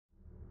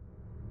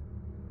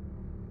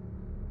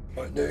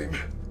My name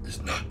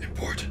is not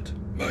important.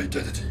 My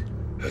identity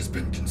has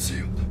been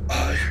concealed.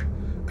 I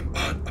am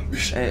on a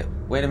mission. Hey,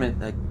 wait a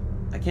minute.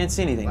 I can't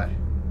see anything. What?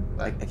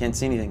 I can't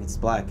see anything. It's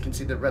black. I can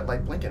see the red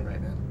light blinking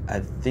right now. I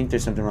think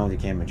there's something wrong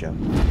with your camera, Joe.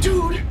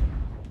 Dude!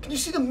 Can you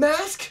see the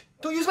mask?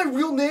 Don't use my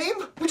real name?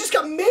 We just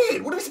got made!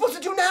 What are we supposed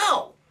to do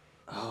now?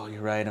 Oh,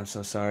 you're right. I'm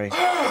so sorry.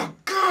 Oh,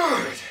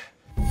 God!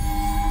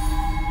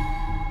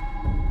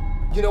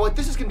 You know what?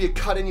 This is gonna be a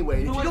cut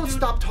anyway. If you don't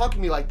stop talking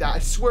to me like that, I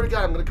swear to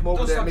God, I'm gonna come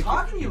over there and make you... Don't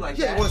stop talking to you like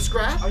that. Yeah, you wanna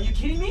scrap? Are you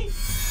kidding me?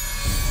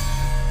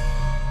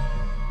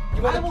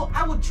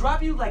 I will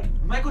drop you like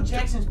Michael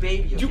Jackson's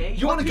Baby, okay?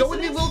 You wanna go with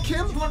me, Lil'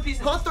 Kim? You want a piece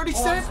of Huh, 30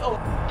 Cent? Sorry,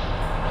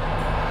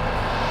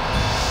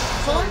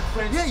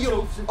 Huh? Yeah,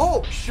 you...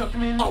 Oh! Shook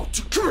me. Oh,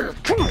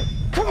 come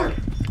here!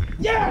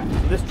 Yeah!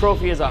 This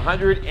trophy is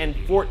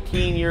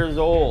 114 years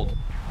old,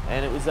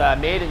 and it was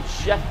made in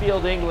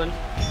Sheffield, England.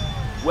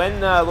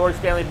 When Lord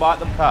Stanley bought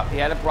the cup, he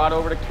had it brought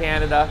over to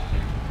Canada,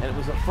 and it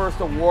was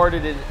first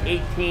awarded in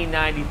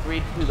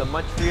 1893 to the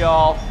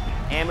Montreal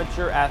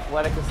Amateur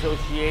Athletic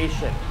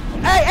Association.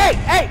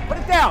 Hey, put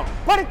it down!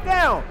 Put it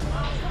down!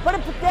 Put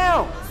it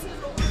down!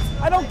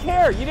 I don't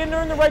care, you didn't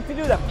earn the right to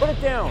do that, put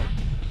it down.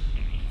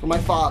 For my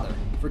father,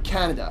 for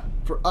Canada,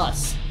 for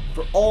us,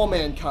 for all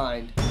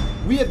mankind,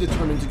 we have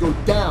determined to go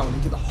down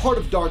into the heart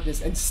of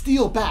darkness and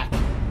steal back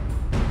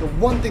the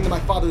one thing that my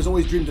father has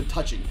always dreamed of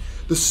touching,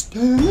 the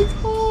Stanley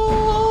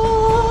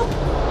Cup!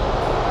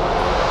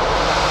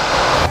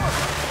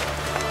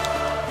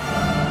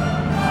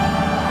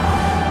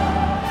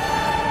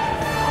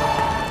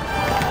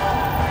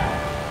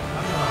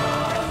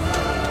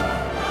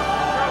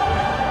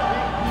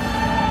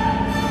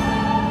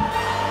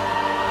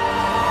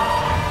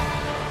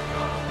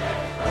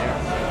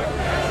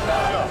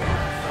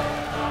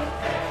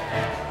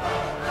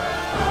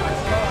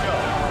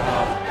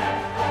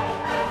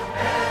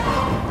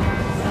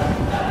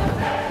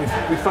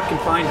 We fucking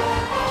find it.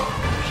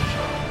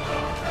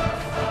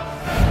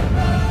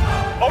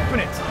 Open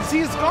it!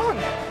 See, it's gone!